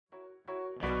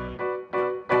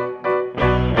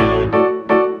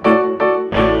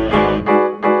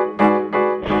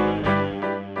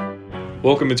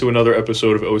Welcome into another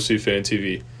episode of OC Fan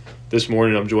TV. This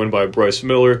morning I'm joined by Bryce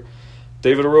Miller.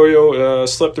 David Arroyo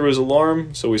slept through his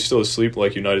alarm, so he's still asleep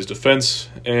like United's defense,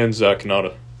 and Zach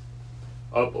Kanata.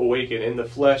 Up, awake, and in the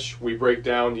flesh, we break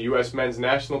down the U.S. men's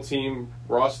national team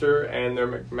roster and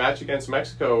their match against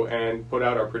Mexico and put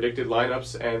out our predicted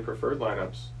lineups and preferred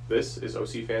lineups. This is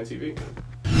OC Fan TV.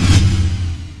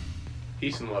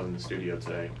 Peace and love in the studio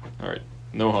today. All right,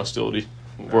 no hostility.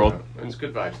 It's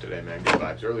good vibes today, man. Good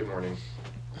vibes. Early morning.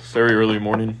 Very early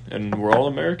morning, and we're all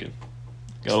American.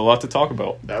 Got a lot to talk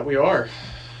about. That we are.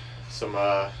 Some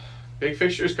big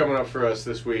fixtures coming up for us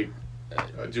this week.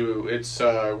 What's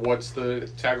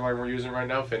the tagline we're using right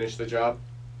now? Finish the job.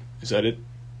 Is that it?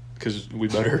 Because we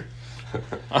better.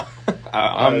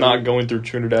 I'm not going through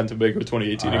Trinidad and Tobago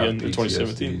 2018 again, or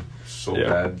 2017. So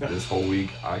bad this whole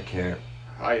week. I can't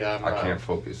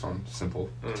focus on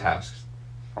simple tasks.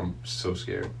 I'm so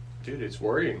scared. Dude, it's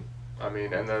worrying. I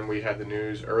mean, and then we had the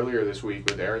news earlier this week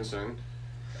with Aronson,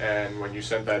 and when you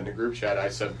sent that in the group chat, I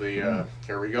said the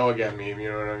here we go again meme, you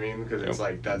know what I mean? Because it's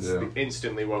like, that's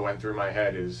instantly what went through my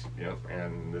head is,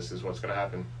 and this is what's going to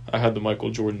happen. I had the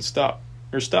Michael Jordan stop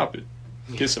it.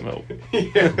 Get some help.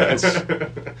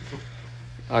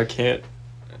 I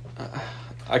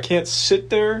can't sit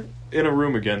there in a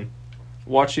room again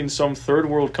watching some third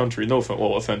world country,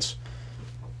 offense,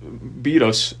 beat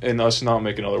us and us not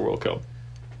make another World Cup.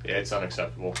 Yeah, it's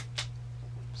unacceptable.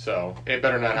 So, it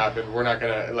better not happen. We're not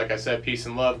going to, like I said, peace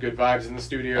and love, good vibes in the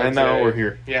studio. And today. now we're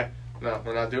here. Yeah. No,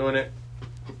 we're not doing it.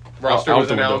 Roster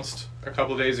was announced a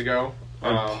couple days ago.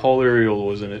 And Paul Ariel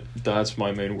was in it. That's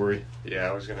my main worry. Yeah,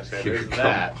 I was going to say, there's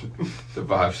that. The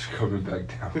vibes are coming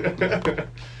back down.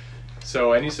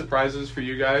 So, any surprises for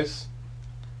you guys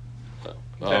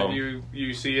that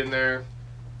you see in there?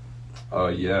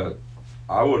 Yeah.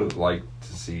 I would have liked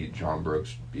to see John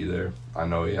Brooks be there. I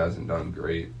know he hasn't done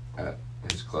great at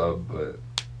his club, but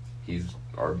he's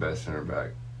our best center back.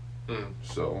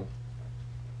 So,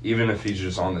 even if he's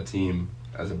just on the team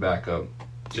as a backup.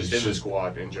 Just in the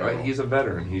squad in general. Right, he's a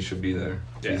veteran. He should be there.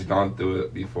 Yeah. He's gone through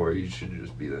it before. He should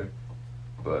just be there.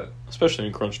 But especially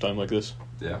in crunch time like this.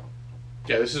 Yeah.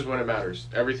 Yeah, this is when it matters.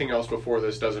 Everything else before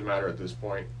this doesn't matter at this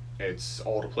point. It's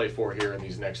all to play for here in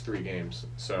these next 3 games.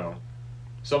 So,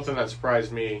 something that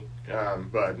surprised me,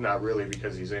 but not really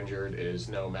because he's injured, is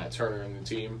no Matt Turner in the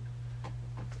team.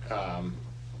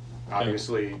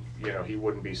 Obviously, he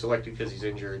wouldn't be selected because he's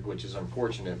injured, which is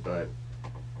unfortunate, but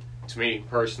to me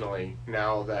personally,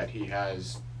 now that he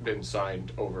has been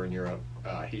signed over in Europe,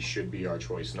 he should be our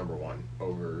choice number 1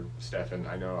 over Stefan.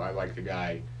 I know I like the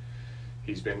guy.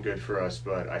 He's been good for us,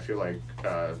 but I feel like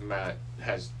Matt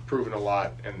has proven a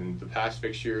lot in the past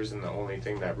fixtures, and the only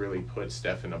thing that really put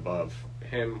Stefan above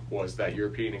him was that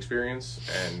European experience.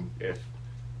 And if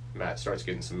Matt starts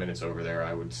getting some minutes over there,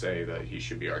 I would say that he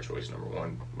should be our choice number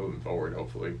 1 moving forward,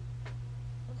 hopefully.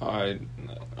 I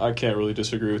can't really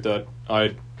disagree with that.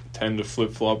 I tend to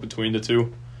flip-flop between the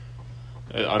two.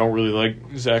 I don't really like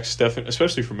Zach Steffen,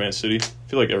 especially for Man City. I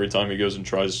feel like every time he goes and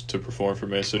tries to perform for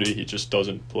Man City, he just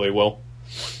doesn't play well.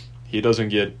 He doesn't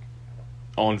get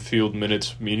on-field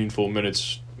minutes, meaningful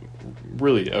minutes,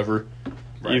 really ever.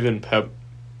 Right. Even Pep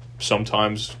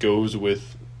sometimes goes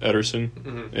with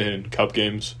Ederson in cup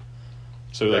games.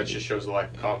 So that just shows a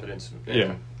lack of confidence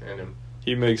in him.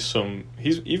 He makes some...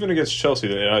 He's even against Chelsea.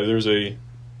 It was a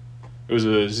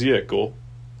Ziyech goal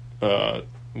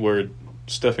where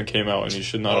Stefan came out and he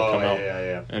should not have come out.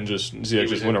 Yeah. And Ziyech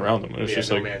just went around him. And it's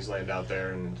just no man's land out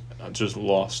there. And just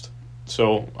lost.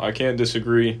 So I can't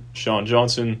disagree. Sean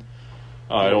Johnson,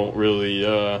 I don't really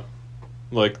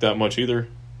like that much either.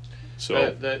 So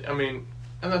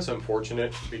and that's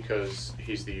unfortunate because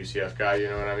he's the UCF guy, you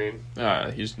know what I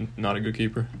mean? He's not a good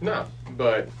keeper. No,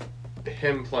 but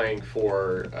him playing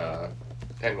for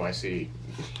NYC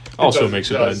also makes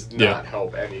it bad. Does not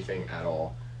help anything at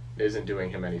all. It isn't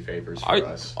doing him any favors for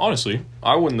us. Honestly,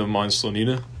 I wouldn't have minded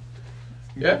Slonina.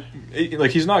 Yeah.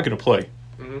 He's not going to play.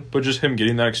 But just him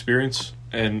getting that experience.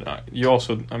 And you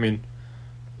also,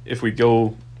 if we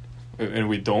go and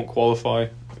we don't qualify,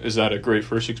 is that a great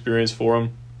first experience for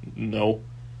him? No.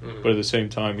 But at the same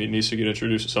time, he needs to get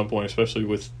introduced at some point, especially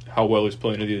with how well he's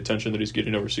playing and the attention that he's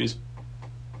getting overseas.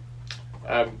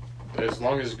 As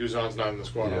long as Guzan's not in the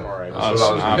squad, I'm all right.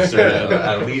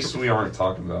 At least we aren't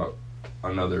talking about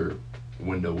another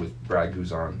window with Brad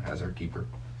Guzan as our keeper.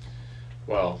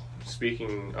 Well,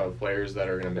 speaking of players that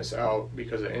are going to miss out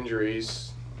because of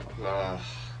injuries,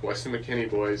 Weston McKennie,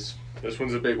 boys. This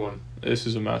one's a big one. This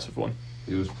is a massive one.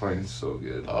 He was playing so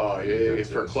good. Oh, yeah,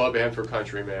 for club and for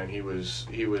country, man. He was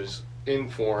in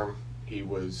form. He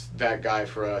was that guy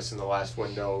for us in the last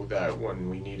window that when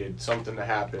we needed something to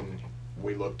happen,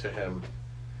 we look to him.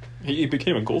 He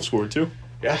became a goal scorer too.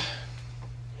 Yeah,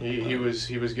 he was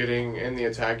getting in the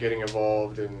attack, getting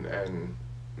involved, and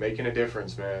making a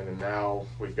difference, man. And now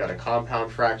we've got a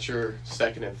compound fracture,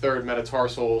 second and third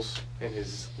metatarsals in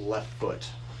his left foot.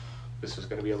 This is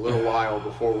going to be a little while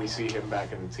before we see him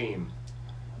back in the team.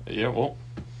 Yeah, well,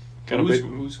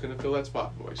 who's going to fill that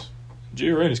spot, boys?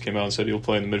 Gio Reynas came out and said he'll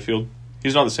play in the midfield.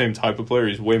 He's not the same type of player.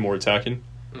 He's way more attacking.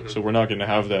 Mm-hmm. So we're not going to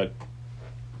have that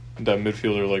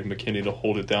midfielder like McKinney to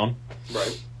hold it down.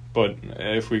 Right. But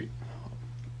if we,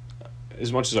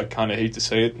 as much as I kind of hate to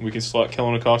say it, we can slot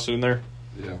Kellen Acosta in there.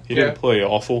 Yeah. He didn't play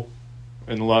awful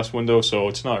in the last window, so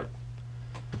it's not.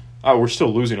 We're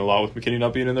still losing a lot with McKinney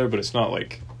not being in there, but it's not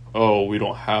like, oh, we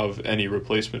don't have any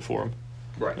replacement for him.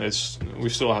 Right. We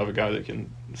still have a guy that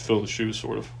can fill the shoes,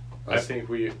 sort of. I think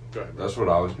we. Go ahead. That's what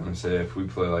I was gonna say. If we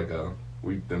play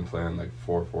we've been playing like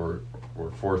 4-4 or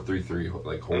 4-3-3,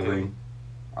 like holding.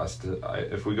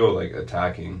 Mm-hmm. If we go like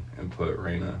attacking and put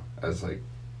Reyna as like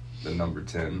the number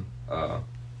 10,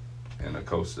 and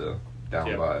Acosta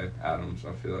down by Adams,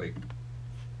 I feel like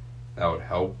that would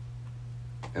help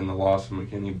in the loss of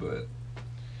McKinney, but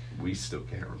we still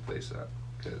can't replace that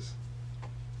because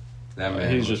that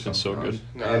man. He's just been so good,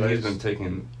 and he's been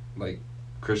taking like.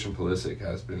 Christian Pulisic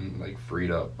has been like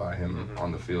freed up by him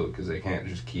on the field because they can't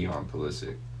just key on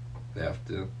Pulisic. They have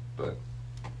to, but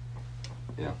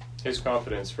yeah. His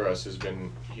confidence for us has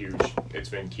been huge. It's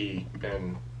been key,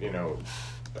 and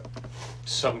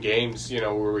some games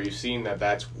where we've seen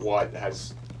that's what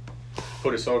has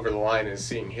put us over the line is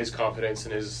seeing his confidence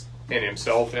in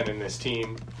himself and in this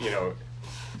team.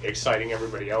 Exciting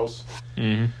everybody else.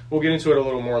 Mm-hmm. We'll get into it a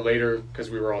little more later because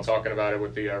we were all talking about it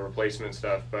with the replacement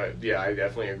stuff. But yeah, I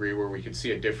definitely agree where we could see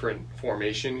a different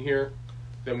formation here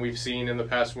than we've seen in the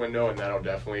past window, and that'll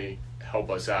definitely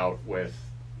help us out with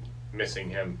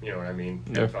missing him. You know what I mean?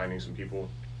 Yeah. And finding some people.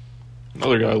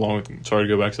 Another guy sorry to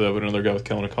go back to that, but another guy with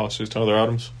Kellen Acosta is Tyler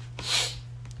Adams.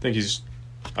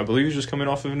 I believe he's just coming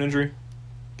off of an injury,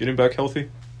 getting back healthy,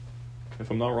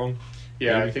 if I'm not wrong.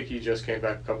 Yeah, Maybe. I think he just came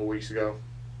back a couple weeks ago.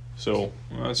 So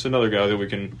that's another guy that we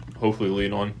can hopefully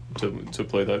lean on to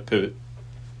play that pivot.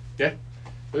 Yeah,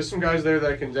 there's some guys there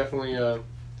that can definitely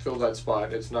fill that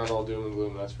spot. It's not all doom and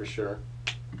gloom, that's for sure.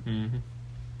 Mm-hmm.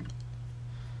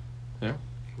 Yeah,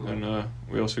 and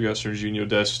we also got Serginho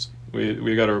Dest.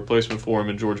 We got a replacement for him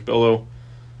in George Bello.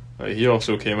 He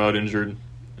also came out injured,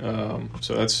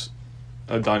 so that's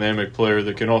a dynamic player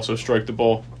that can also strike the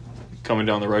ball coming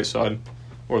down the right side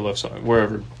or left side,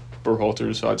 wherever Berhalter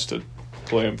decides to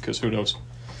play him, because who knows.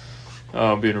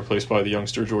 Being replaced by the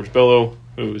youngster George Bello,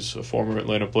 who's a former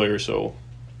Atlanta player, so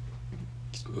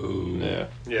ooh.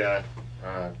 Yeah.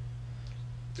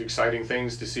 Exciting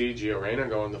things to see Gio Reyna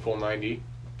going the full 90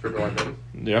 for Dortmund.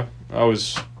 Yeah, I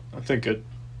think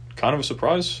kind of a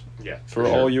surprise for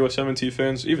all USMNT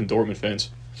fans, even Dortmund fans,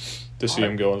 to see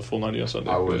him go on the full 90 on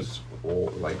Sunday. I was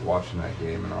watching that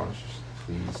game and I was just,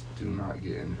 please do not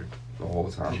get injured the whole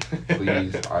time.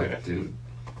 Please,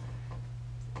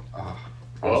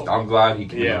 I'm glad he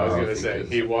came out. Yeah, I was going to say,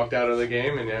 he walked out of the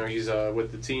game and now he's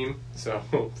with the team, so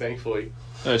thankfully.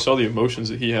 I saw the emotions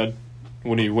that he had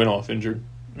when he went off injured.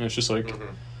 And it's just like,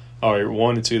 all right,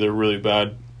 one, it's either really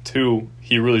bad. Two,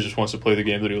 he really just wants to play the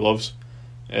game that he loves.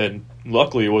 And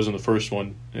luckily it wasn't the first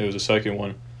one. It was the second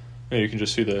one. And you can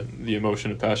just see the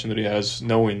emotion and passion that he has,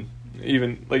 knowing,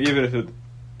 even if at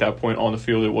that point on the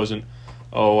field it wasn't,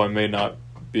 oh, I may not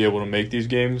be able to make these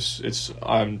games. It's,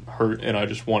 I'm hurt and I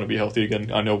just want to be healthy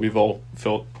again. I know we've all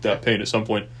felt that pain at some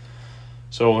point.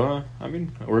 So,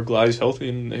 we're glad he's healthy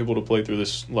and able to play through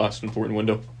this last important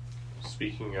window.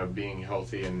 Speaking of being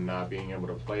healthy and not being able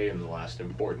to play in the last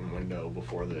important window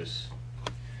before this,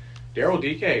 Daryl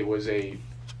Dike was a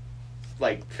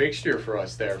fixture for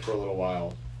us there for a little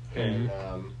while in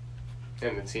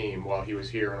the team while he was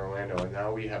here in Orlando, and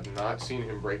now we have not seen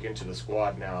him break into the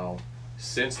squad now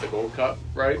since the Gold Cup,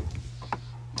 right?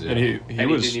 Yeah. And he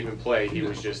didn't even play. He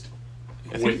was just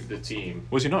with the team.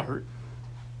 Was he not hurt?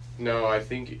 No, I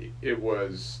think it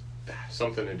was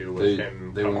something to do with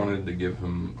him. They wanted to give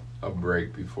him a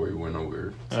break before he went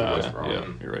over to West Brom. Yeah,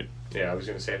 you're right. Yeah, I was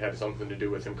going to say it had something to do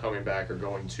with him coming back or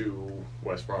going to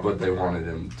West Brom. But they wanted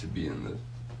him to be in the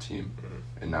team,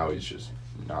 and now he's just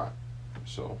not.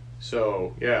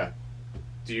 So yeah.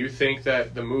 Do you think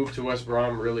that the move to West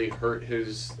Brom really hurt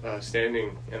his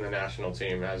standing in the national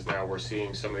team, as now we're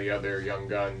seeing some of the other young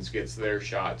guns gets their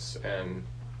shots and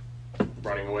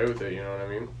running away with it, you know what I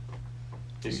mean?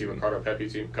 You see Ricardo Pepi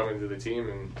coming to the team,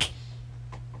 and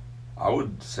I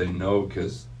would say no,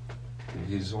 because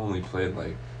he's only played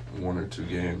 1 or 2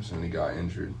 games and he got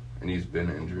injured, and he's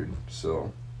been injured.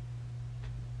 So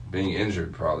being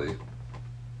injured probably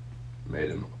made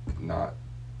him not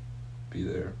be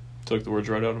there. Took the words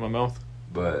right out of my mouth.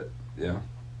 But yeah,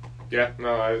 Yeah,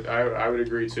 no, I would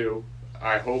agree too.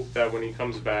 I hope that when he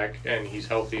comes back and he's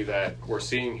healthy, that we're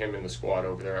seeing him in the squad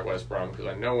over there at West Brom, because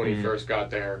I know when he first got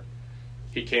there,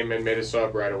 he came in, made a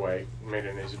sub right away, made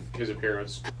in his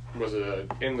appearance, was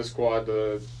in the squad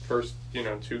the first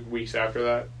 2 weeks after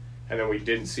that, and then we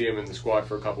didn't see him in the squad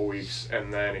for a couple weeks,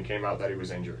 and then it came out that he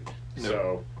was injured. Yep.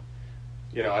 So,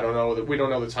 I don't know we don't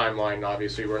know the timeline.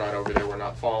 Obviously, we're not over there. We're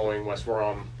not following West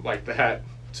Brom like that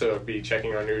to be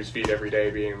checking our news feed every day,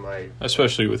 being like,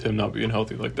 especially with him not being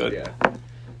healthy like that. yeah.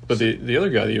 But the other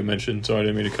guy that you mentioned, sorry, I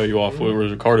didn't mean to cut you off,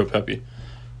 was Ricardo Pepi.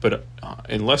 But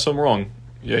unless I'm wrong,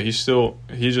 yeah, he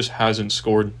just hasn't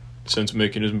scored since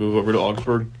making his move over to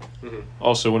Augsburg. Mm-hmm.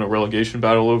 Also in a relegation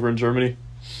battle over in Germany.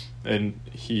 And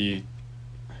I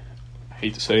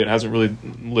hate to say it, hasn't really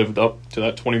lived up to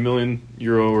that 20 million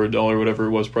euro or $1, whatever it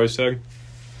was, price tag.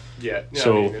 Yeah,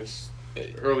 So, I mean, it's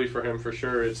early for him for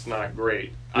sure. It's not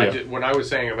great. Yeah. When I was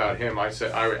saying about him, I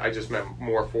said I just meant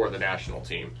more for the national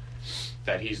team,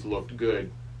 that he's looked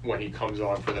good when he comes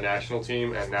on for the national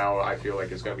team, and now I feel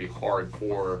like it's going to be hard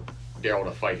for Daryl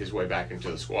to fight his way back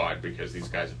into the squad because these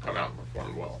guys have come out and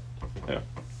performed well. Yeah.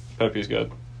 Pepe's got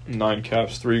 9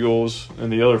 caps, 3 goals,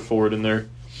 and the other forward in there,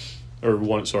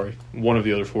 one of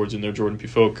the other forwards in there, Jordan P.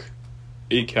 Folk,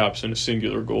 8 caps and a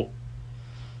singular goal.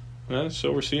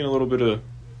 So we're seeing a little bit of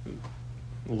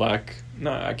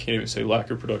I can't even say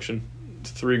lack of production.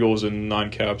 3 goals and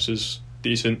 9 caps is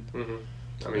decent. Mm-hmm.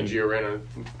 I mean, Giorena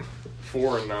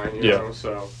 4 and 9, you Yeah. know,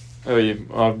 so.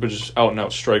 But just out and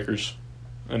out strikers.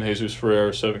 And Jesus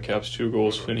Ferreira, 7 caps, 2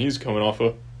 goals. Mm-hmm. And he's coming off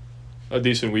a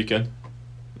decent weekend.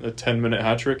 A 10-minute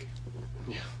hat trick.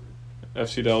 Yeah.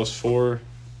 FC Dallas 4.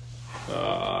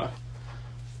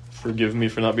 Forgive me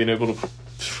for not being able to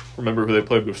remember who they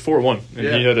played, but 4-1. And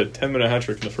Yeah. he had a 10-minute hat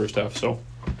trick in the first half, so.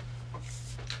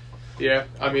 Yeah,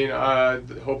 I mean,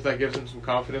 hope that gives him some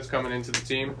confidence coming into the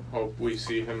team. Hope we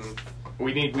see him.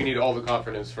 We need all the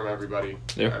confidence from everybody.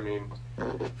 Yeah. I mean,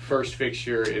 first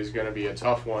fixture is going to be a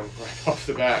tough one right off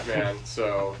the bat, man.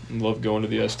 So. Love going to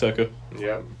the Azteca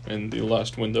Yep. in the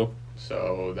last window.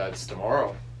 So that's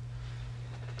tomorrow.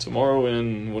 Tomorrow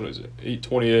in,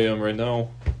 8:20 a.m. right now.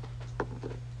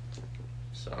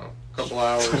 So a couple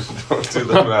hours. don't do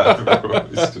the math, bro.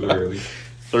 It's too early. Too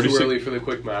 36 early for the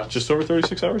quick math. Just over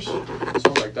 36 hours?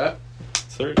 Something like that.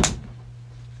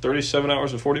 37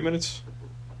 hours and 40 minutes?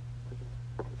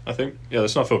 I think. Yeah,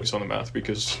 let's not focus on the math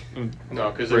because...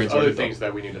 No, because there's brain's other already things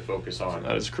that we need to focus on.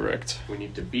 That is correct. We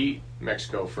need to beat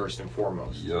Mexico first and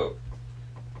foremost. Yup.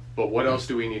 But what else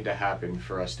do we need to happen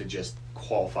for us to just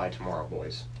qualify tomorrow,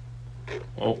 boys?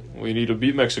 Well, we need to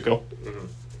beat Mexico. Mm-hmm.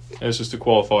 And this is to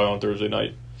qualify on Thursday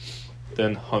night.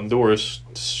 Then Honduras,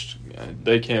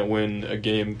 they can't win a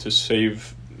game to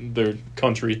save their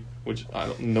country, which I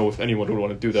don't know if anyone would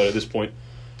want to do that at this point.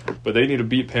 But they need to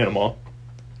beat Panama.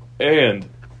 And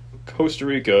Costa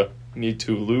Rica need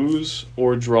to lose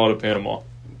or draw to Panama.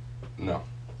 No.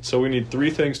 So we need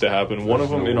 3 things to happen, one of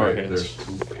them in our hands.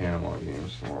 There's 2 Panama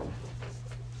games tomorrow.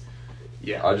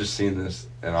 Yeah. I just seen this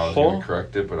and I was going to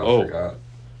correct it, but I forgot.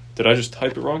 Did I just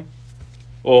type it wrong?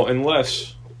 Well,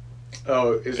 unless...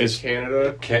 Oh, is it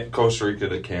Canada? Costa Rica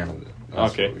to Canada.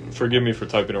 That's okay, what we need. forgive me for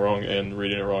typing it wrong and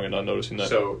reading it wrong and not noticing that.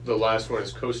 So the last one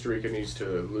is Costa Rica needs to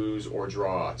lose or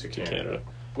draw to Canada.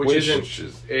 Which Which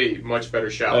isn't a much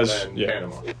better shout than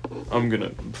Panama. I'm going to,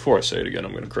 before I say it again,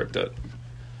 I'm going to correct that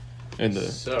in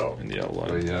the outline.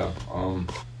 But yeah,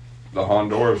 the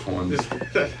Honduras one.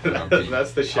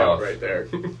 That's the shout right there.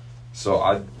 So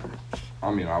I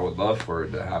would love for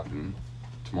it to happen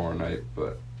tomorrow night,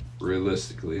 but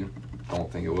realistically, I don't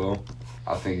think it will.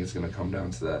 I think it's going to come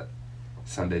down to that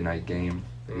Sunday night game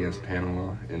against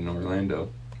Panama in Orlando.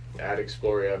 At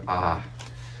Exploria.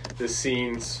 The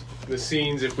scenes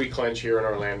if we clinch here in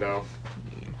Orlando.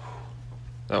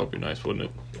 That would be nice, wouldn't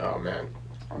it? Oh, man.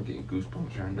 I'm getting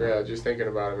goosebumps right now. Yeah, just thinking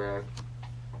about it, man.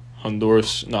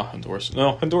 Honduras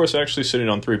actually sitting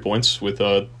on 3 points with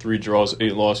 3 draws,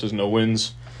 8 losses, no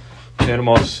wins.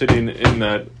 Panama sitting in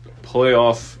that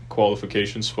playoff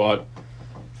qualification spot.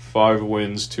 5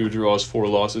 wins, 2 draws, 4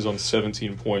 losses on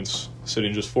 17 points,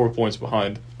 sitting just 4 points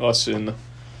behind us in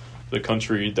the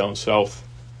country down south.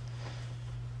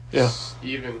 Yeah.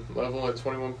 Even level at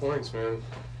 21 points, man.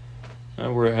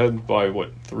 And we're ahead by,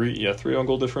 3? Yeah, 3 on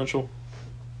goal differential.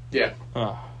 Yeah.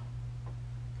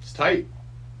 It's tight.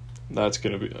 That's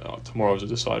going to be... tomorrow's a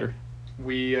decider.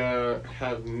 We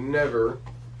have never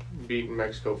beaten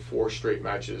Mexico 4 straight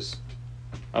matches.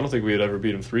 I don't think we had ever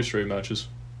beat them 3 straight matches.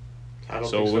 I don't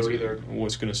think so either.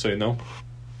 What's going to say no?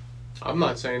 I'm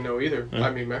not saying no either. Yeah.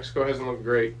 I mean, Mexico hasn't looked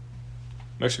great.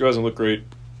 Mexico hasn't looked great.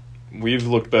 We've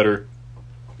looked better,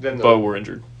 Then but we're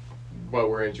injured. But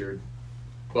we're injured.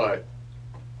 But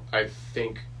I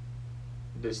think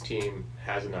this team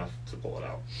has enough to pull it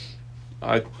out.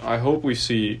 I hope we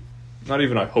see, not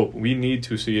even I hope, we need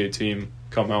to see a team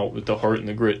come out with the heart and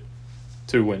the grit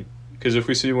to win. Because if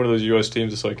we see one of those U.S.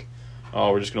 teams, it's like,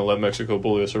 oh, we're just going to let Mexico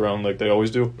bully us around like they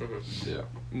always do. Mm-hmm. Yeah.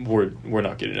 We're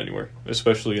not getting anywhere,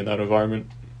 especially in that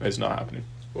environment. It's not happening.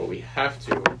 Well, we have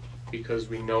to, because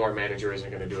we know our manager isn't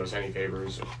going to do us any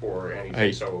favors or anything.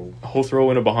 Hey, so he'll throw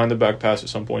in a behind-the-back pass at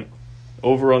some point.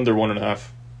 Over, under 1.5.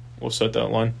 We'll set that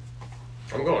line.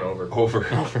 I'm going over.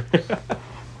 Over.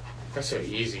 That's so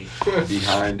easy.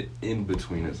 Behind, in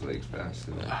between his legs pass.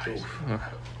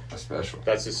 A special.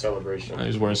 That's his celebration.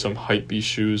 He's wearing some hype beast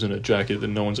shoes and a jacket that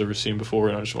no one's ever seen before,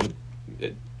 and I just want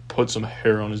to put some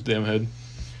hair on his damn head.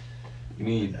 We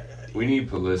need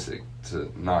Pulisic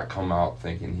to not come out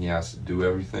thinking he has to do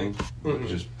everything, but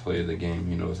just play the game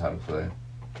he knows how to play,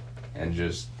 and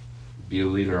just be a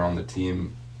leader on the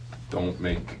team. Don't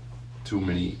make too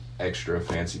many extra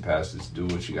fancy passes. Do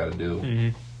what you got to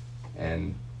do,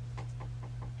 and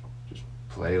just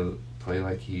play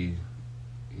like he's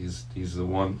the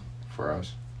one for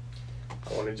us.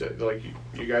 I wanted to, like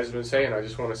you guys have been saying, I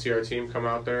just want to see our team come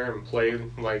out there and play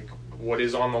like what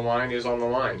is on the line is on the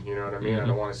line. You know what I mean? I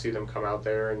don't want to see them come out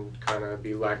there and kind of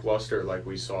be lackluster like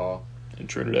we saw In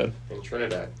Trinidad.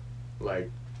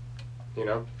 Like, you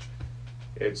know,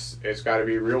 it's got to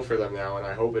be real for them now, and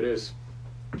I hope it is.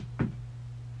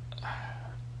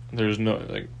 There's no,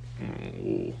 like,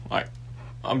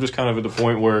 I'm just kind of at the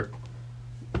point where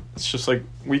it's just like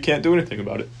we can't do anything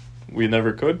about it. We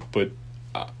never could, but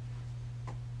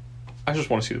I just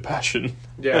want to see the passion.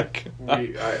 Yeah,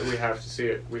 we have to see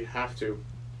it. We have to.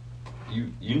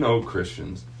 You know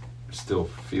Christian still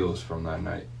feels from that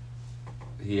night.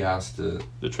 He has to.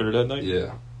 The Trinidad night?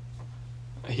 Yeah.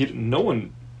 No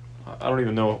one, I don't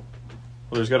even know.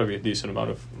 Well, there's got to be a decent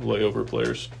amount of layover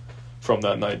players from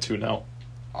that night to now.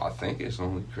 I think it's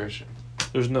only Christian.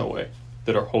 There's no way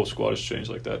that our whole squad has changed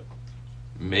like that.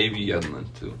 Maybe Edlin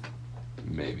too.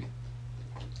 Maybe.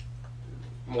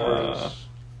 Morris,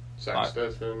 Zach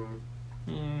Steffen.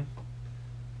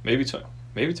 Maybe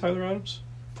Tyler Adams.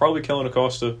 Probably Kellen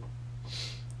Acosta.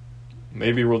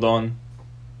 Maybe Rodon.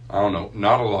 I don't know.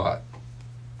 Not a lot.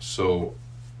 So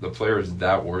the players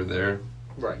that were there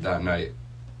that night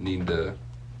need to.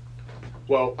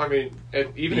 Well, I mean,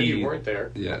 even if you weren't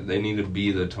there. Yeah, they need to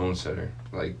be the tone setter.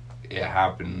 Like, it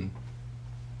happened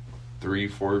 3,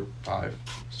 4, 5.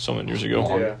 Some years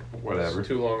ago. Yeah. Whatever. It's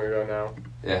too long ago now.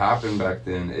 It happened back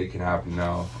then. It can happen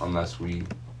now unless we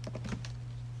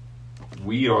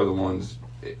are the ones.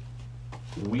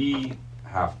 We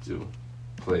have to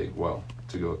play well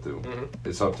to go through.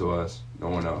 It's up to us. No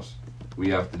one else. We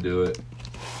have to do it.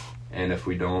 And if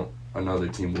we don't, another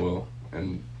team will.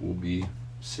 And we'll be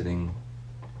sitting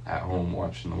at home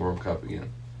watching the World Cup again.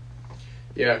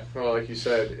 Yeah, well, like you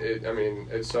said,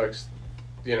 it sucks.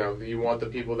 You know, you want the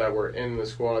people that were in the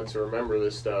squad to remember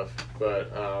this stuff,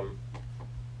 but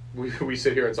we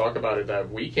sit here and talk about it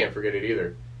that we can't forget it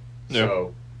either. Yeah.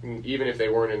 So even if they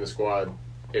weren't in the squad,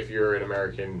 if you're an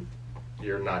American,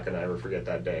 you're not going to ever forget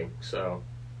that day. So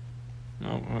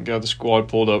I got the squad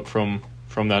pulled up from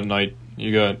that night.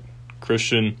 You got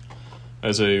Christian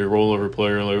as a layover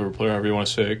player, however you want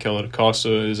to say it. Kellen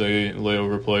Acosta is a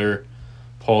layover player.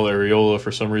 Paul Areola,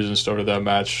 for some reason, started that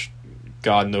match.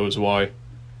 God knows why.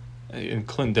 And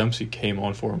Clint Dempsey came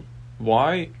on for him.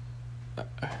 Why?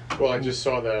 Well, I just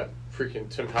saw that freaking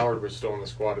Tim Howard was still in the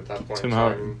squad at that point. Tim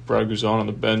Howard, Brad Guzan on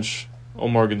the bench.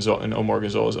 Omar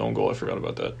Gonzalez's own goal. I forgot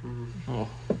about that. Oh.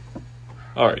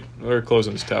 All right, we're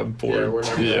closing this tab. Yeah, we're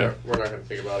not going to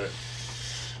think about it.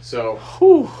 So,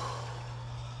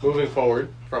 moving forward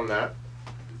from that,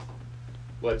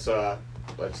 let's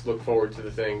look forward to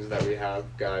the things that we have,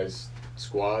 guys.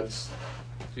 Squads.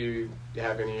 Do you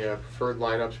have any preferred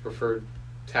lineups, preferred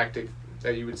tactic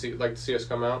that you would like to see us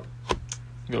come out?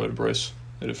 Go ahead, Bryce.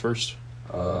 Hit it first.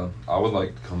 I would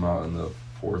like to come out in the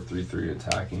 4-3-3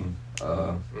 attacking.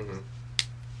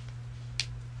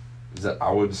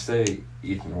 I would say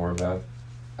Ethan Horvath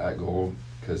at goal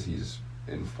because he's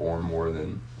in form more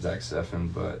than Zach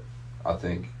Steffen, but I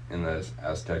think in the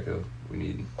Azteca we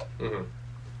need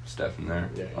Steffen there.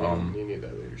 Yeah, you need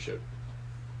that leadership.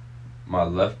 My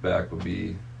left back would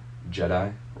be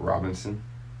Jedi Robinson.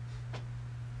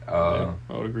 Yeah,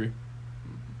 I would agree.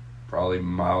 Probably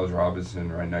Miles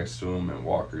Robinson right next to him and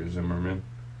Walker Zimmerman.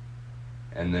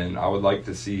 And then I would like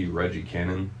to see Reggie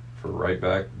Cannon for right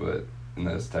back, but in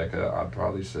the Azteca, I'd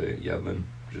probably say Yedlin.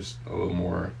 Just a little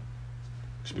more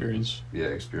Experience. Yeah,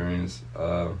 experience.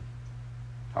 I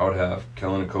would have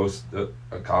Kellen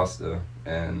Acosta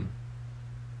and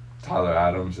Tyler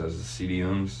Adams as the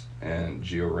CDMs and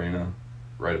Gio Reyna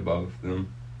right above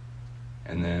them.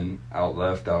 And then out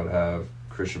left, I would have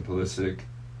Christian Pulisic.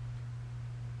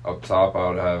 Up top, I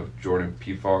would have Jordan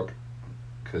Pefok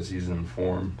because he's in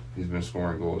form. He's been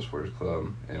scoring goals for his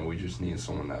club, and we just need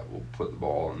someone that will put the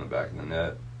ball in the back of the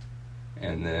net.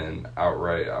 And then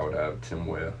outright, I would have Tim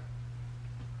Weah.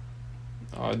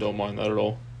 I don't mind that at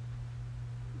all.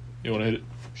 You want to hit it?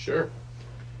 Sure.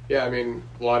 Yeah, I mean,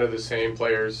 a lot of the same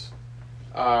players.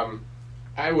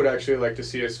 I would actually like to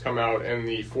see us come out in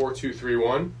the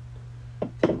 4-2-3-1,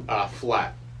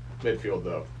 flat midfield,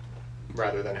 though,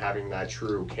 rather than having that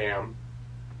true cam.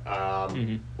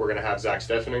 We're going to have Zach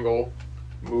Steffen in goal,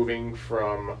 moving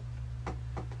from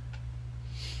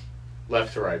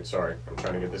left to right. Sorry, I'm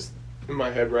trying to get this in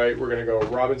my head right. We're going to go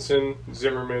Robinson,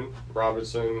 Zimmerman,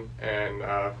 Robinson, and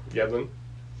Yedlin.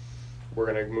 We're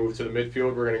going to move to the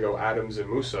midfield. We're going to go Adams and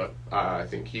Musa. I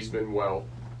think he's been well.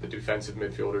 The defensive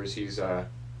midfielders, he's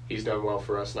done well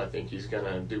for us, and I think he's going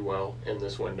to do well in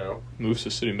this window. Musa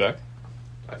sitting back?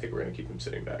 I think we're going to keep him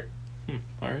sitting back.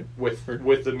 All right. With the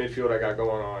midfield I got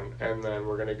going on. And then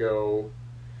we're going to go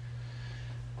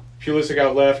Pulisic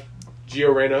out left,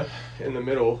 Gio Reyna in the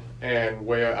middle, and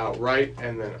Weah out right.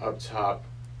 And then up top,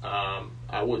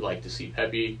 I would like to see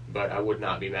Pepe, but I would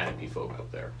not be mad at Pefok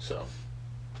up there. So.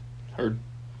 Heard.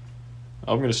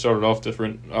 I'm going to start it off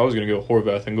different. I was going to go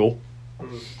Horvath in goal.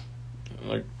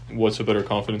 Like, what's a better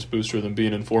confidence booster than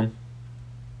being in form?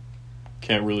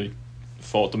 Can't really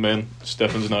fault the man.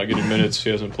 Steffen's not getting minutes. He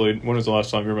hasn't played. When was the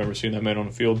last time you remember seeing that man on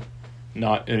the field?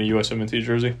 Not in a USMNT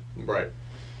jersey. Right.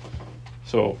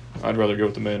 So I'd rather go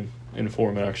with the man in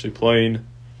form and actually playing.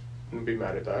 Wouldn't be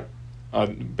mad at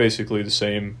that. Basically the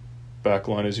same back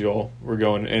line as y'all. We're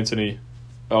going Anthony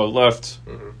out left,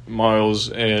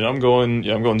 Miles, and I'm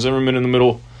going Zimmerman in the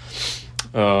middle.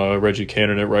 Reggie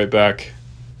Cannon at right back.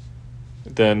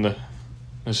 Then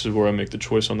this is where I make the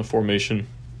choice on the formation.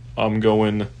 I'm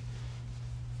going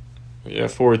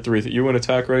 4-3. You win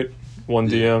attack, right? One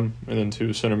DM and then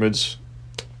two center mids.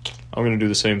 I'm going to do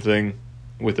the same thing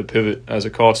with a pivot as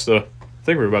Acosta. I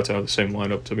think we're about to have the same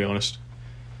lineup, to be honest.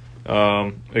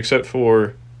 Except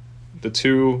for the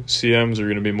two CMs are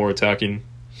going to be more attacking,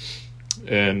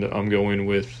 and I'm going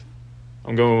with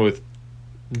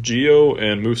Gio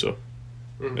and Musa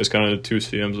as kind of the two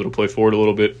CMs that'll play forward a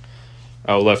little bit.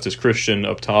 Out left is Christian.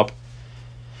 Up top,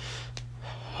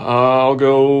 I'll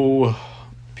go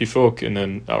Pefok, and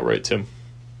then outright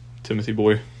Timothy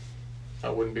Boy. I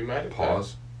wouldn't be mad at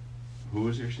Pause. Who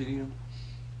was your CDM?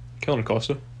 Kellen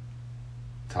Acosta.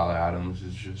 Tyler Adams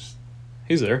is just...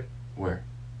 He's there. Where?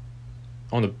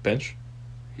 On the bench.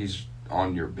 He's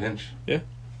on your bench? Yeah.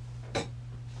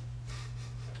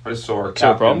 I just saw our Is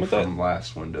there a problem captain with from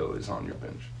last window is on your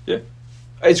bench. Yeah.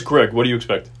 It's correct. What do you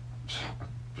expect?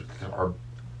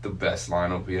 The best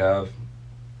lineup we have.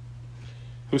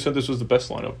 Who said this was the best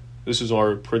lineup? This is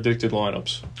our predicted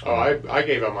lineups. Oh, I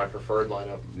gave out my preferred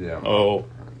lineup. Yeah. Oh.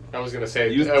 I was going to say,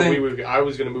 I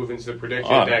was going to move into the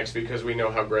predicted next because we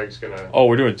know how Greg's going to... Oh,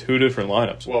 we're doing two different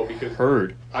lineups. Well, because...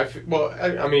 Heard.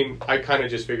 I mean, I kind of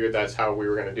just figured that's how we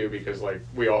were going to do because, like,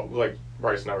 we all, like,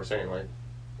 Bryce and I were saying, like,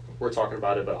 we're talking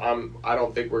about it, but I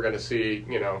don't think we're going to see,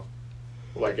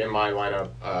 like, in my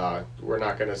lineup, we're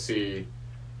not going to see,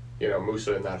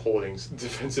 Musa in that holding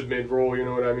defensive mid role, you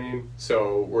know what I mean?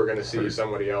 So we're going to see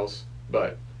somebody else.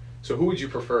 But, so who would you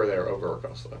prefer there over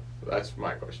Acosta? That's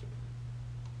my question.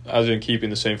 As in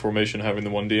keeping the same formation, having the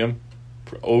one DM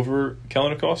over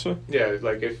Kellen Acosta? Yeah,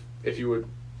 like if you would...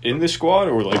 In this squad,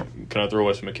 or like, can I throw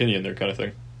Wes McKinney in there kind of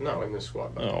thing? No, in this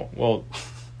squad. Oh, well,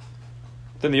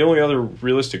 then the only other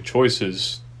realistic choice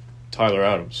is Tyler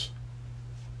Adams.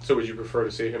 So would you prefer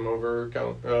to see him over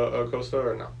Acosta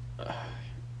or no?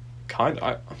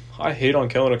 I hate on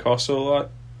Kellen Acosta a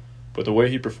lot, but the way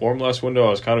he performed last window,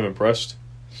 I was kind of impressed.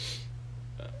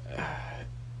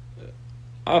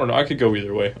 I don't know. I could go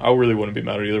either way. I really wouldn't be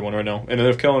mad at either one right now. And then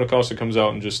if Kellen Acosta comes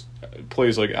out and just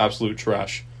plays like absolute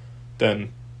trash,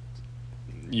 then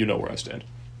you know where I stand.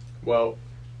 Well,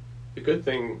 the good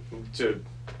thing to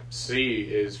see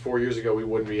is 4 years ago we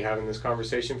wouldn't be having this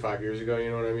conversation. 5 years ago,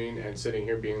 you know what I mean? And sitting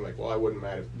here being like, well, I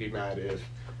wouldn't be mad if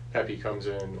Pepe comes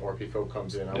in or Pefok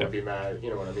comes in. I would be mad, you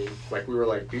know what I mean? Like, we were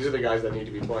like, these are the guys that need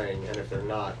to be playing, and if they're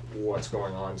not, what's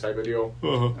going on type of deal.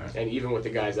 Uh-huh. And even with the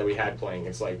guys that we had playing,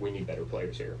 it's like, we need better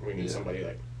players here. We need somebody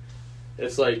like...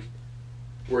 It's like,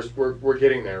 we're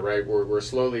getting there, right? We're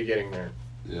slowly getting there.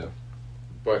 Yeah.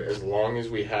 But as long as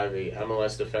we have a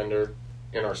MLS defender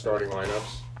in our starting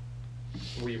lineups,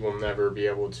 we will never be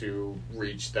able to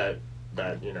reach that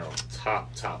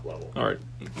top level. All right,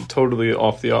 totally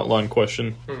off the outline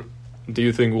question. Hmm. Do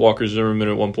you think Walker Zimmerman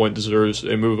at one point deserves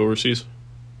a move overseas?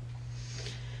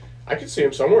 I could see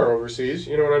him somewhere overseas.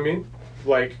 You know what I mean?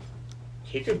 Like,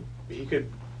 he could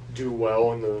do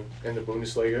well in the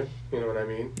Bundesliga. You know what I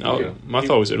mean? My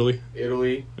thought was Italy.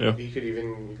 Italy. Yeah. He could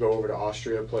even go over to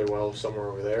Austria, play well somewhere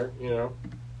over there. You know.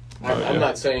 Yeah. I'm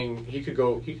not saying he could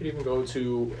go. He could even go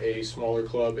to a smaller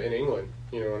club in England.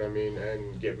 You know what I mean,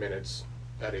 and get minutes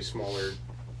at a smaller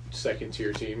second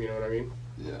tier team. You know what I mean?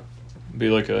 Yeah. Be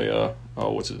like a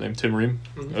what's his name, Tim Ream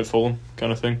at Fulham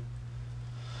kind of thing.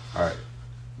 All right,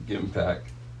 getting back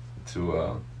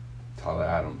to Tyler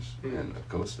Adams and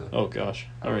Acosta. Oh gosh!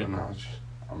 All right.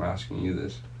 I'm asking you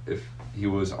this: if he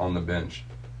was on the bench,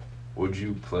 would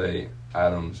you play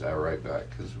Adams at right back?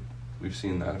 Because we've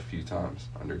seen that a few times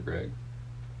under Greg.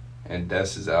 And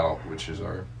Des is out, which is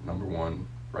our number one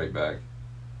right back.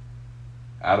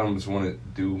 Adams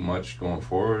wouldn't do much going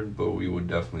forward, but we would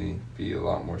definitely be a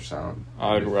lot more sound.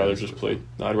 I'd rather play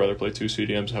two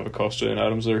CDMs, have Acosta and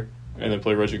Adams there, and then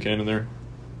play Reggie Cannon there.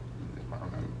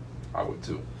 I would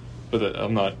too. But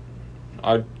I'm not.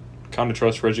 I kind of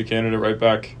trust Reggie Cannon at right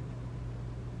back.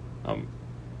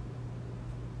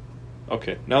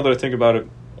 Okay, now that I think about it,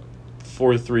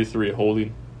 4-3-3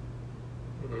 holding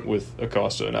with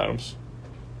Acosta and Adams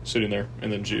sitting there,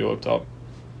 and then Gio up top.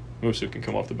 Musa can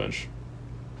come off the bench.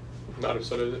 Not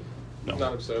upset at it. No.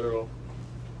 Not upset at all.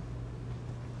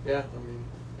 Yeah, I mean.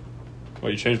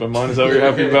 Well, you changed my mind. Is that what you're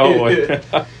happy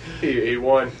about? He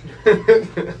won.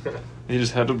 He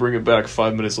just had to bring it back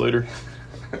 5 minutes later.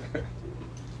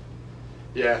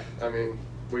 Yeah, I mean,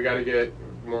 we got to get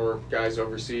more guys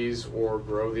overseas or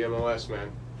grow the MLS,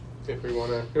 man. If we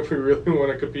really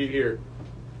want to compete here,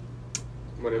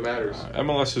 when it matters.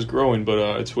 MLS is growing,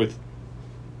 but it's with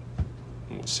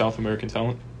South American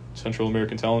talent, Central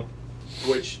American talent.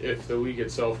 Which, if the league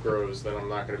itself grows, then I'm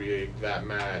not going to be that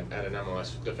mad at an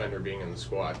MLS defender being in the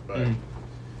squad. But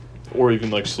or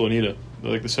even like Slonina,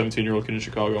 like the 17-year-old kid in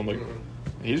Chicago. I'm like,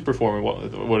 he's performing well.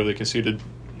 What have they conceded?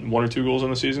 1 or 2 goals in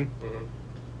the season?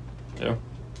 Yeah.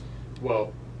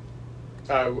 Well,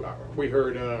 we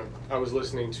heard. I was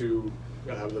listening to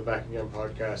the Back Again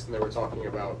podcast, and they were talking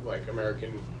about like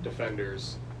American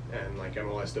defenders and like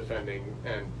MLS defending,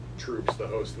 and Troops, the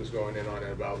host, was going in on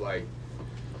it about like,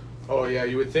 oh yeah,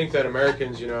 you would think that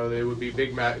Americans, they would be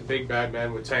big bad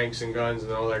men with tanks and guns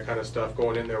and all that kind of stuff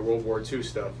going in there, World War II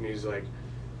stuff. And he's like,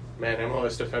 man,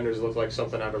 MLS defenders look like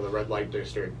something out of the red light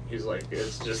district. He's like,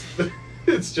 it's just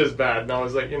it's just bad. And I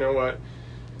was like, you know what?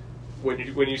 When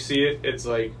you see it, it's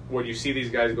like when you see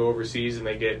these guys go overseas and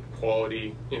they get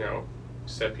quality,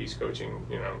 set piece coaching,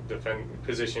 defend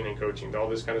positioning coaching, all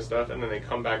this kind of stuff, and then they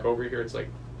come back over here, it's like,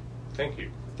 thank you.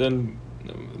 Then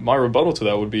my rebuttal to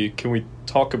that would be, can we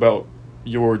talk about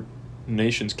your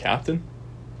nation's captain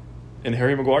and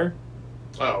Harry Maguire?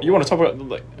 Oh, you want to talk about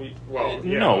like? Well,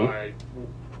 yeah, no.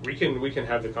 We can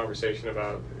have the conversation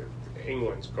about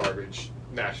England's garbage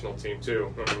national team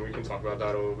too. I mean, we can talk about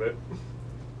that a little bit.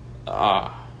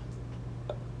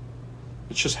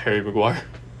 It's just Harry Maguire.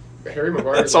 Harry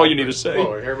Maguire. That's all you need to say.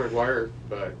 Oh, Harry Maguire,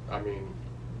 but I mean,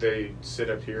 they sit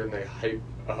up here and they hype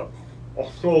up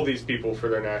all these people for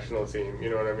their national team. You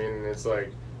know what I mean? And it's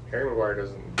like Harry Maguire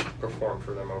doesn't perform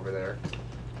for them over there.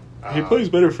 He plays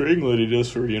better for England than he does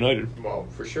for United. Well,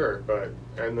 for sure,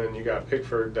 and then you got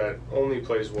Pickford that only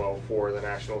plays well for the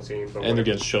national team, but and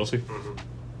against Chelsea.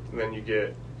 Mm-hmm. And then you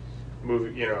get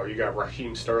you got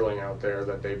Raheem Sterling out there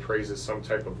that they praise as some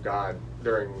type of god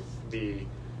during the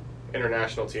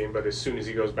international team, but as soon as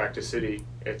he goes back to City,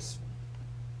 it's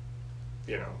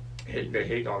they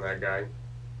hate on that guy.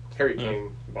 Harry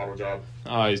Kane, bottle job.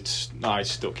 I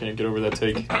still can't get over that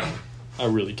take. I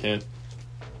really can't.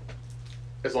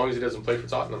 As long as he doesn't play for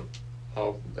Tottenham,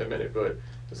 I'll admit it. But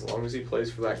as long as he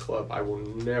plays for that club, I will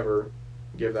never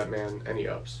give that man any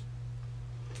ups.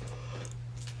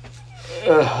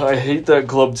 I hate that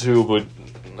club too, but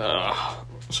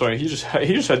sorry, he just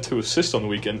had 2 assists on the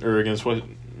weekend or against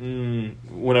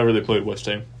whenever they played West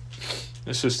Ham.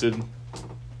 Assisted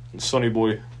Sonny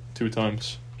Boy 2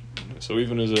 times. So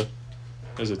even as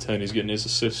a 10, he's getting his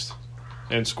assist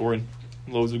and scoring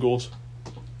loads of goals.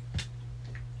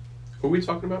 Who are we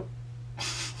talking about?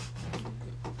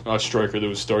 A striker that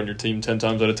was starting your team 10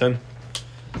 times out of 10.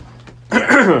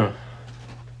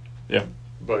 Yeah.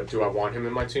 But do I want him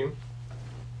in my team?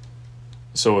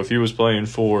 So if he was playing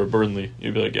for Burnley,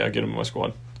 you'd be like, yeah, get him in my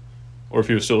squad. Or if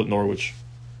he was still at Norwich.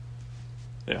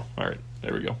 Yeah, all right,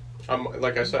 there we go.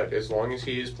 Like I said, as long as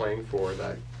he is playing for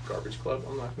that garbage club,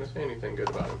 I'm not going to say anything good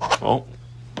about him. Well,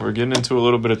 we're getting into a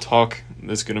little bit of talk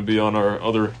that's going to be on our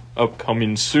other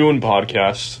upcoming soon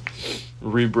podcast,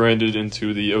 rebranded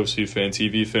into the OC Fan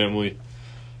TV family.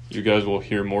 You guys will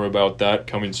hear more about that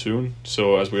coming soon.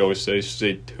 So as we always say,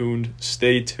 stay tuned.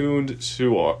 Stay tuned.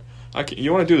 You want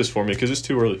to do this for me because it's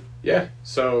too early. Yeah.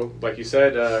 So like you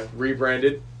said,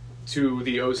 rebranded to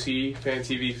the OC Fan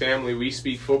TV family. We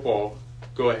speak football.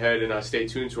 Go ahead and stay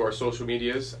tuned to our social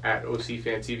medias at OC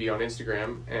Fan TV on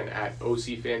Instagram and at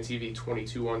OC Fan TV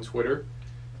 22 on Twitter,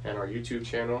 and our YouTube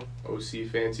channel OC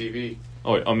Fan TV.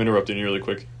 Oh wait, I'm interrupting you really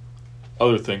quick.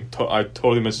 Other thing, I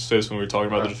totally meant to say this when we were talking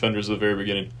about the defenders at the very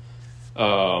beginning.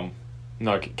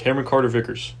 Cameron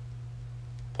Carter-Vickers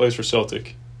plays for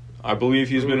Celtic. I believe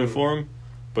he's been informed,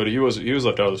 but he was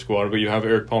left out of the squad. But you have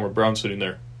Eric Palmer-Brown sitting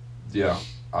there. Yeah,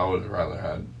 I would have rather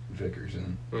had Vickers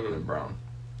than Brown.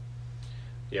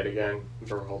 Yet again,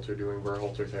 Berhalter doing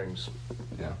Berhalter things.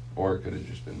 Yeah, or it could have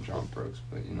just been John Brooks,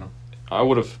 but I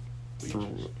would have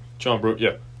John Brooks.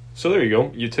 Yeah, so there you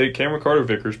go. You take Cameron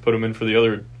Carter-Vickers, put him in for the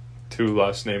other two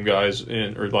last name guy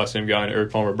and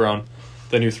Eric Palmer-Brown.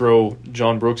 Then you throw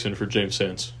John Brooks in for James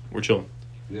Sands. We're chilling.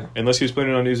 Yeah. Unless he's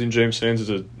planning on using James Sands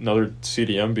as another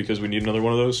CDM because we need another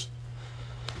one of those.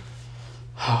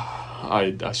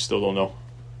 I still don't know.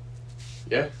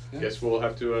 Yeah. Guess we'll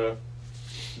have to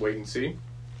wait and see.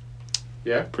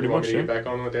 Yeah? Pretty you want much, me to get back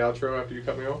on with the outro after you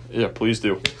cut me off? Yeah, please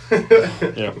do.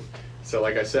 Yeah. So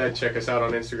like I said, check us out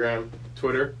on Instagram,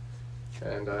 Twitter,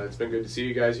 and it's been good to see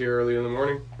you guys here early in the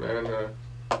morning, and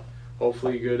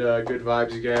hopefully good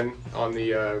vibes again on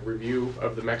the review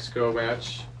of the Mexico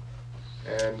match,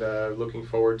 and looking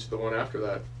forward to the one after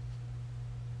that.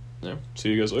 Yeah, see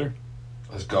you guys later.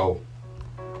 let's go.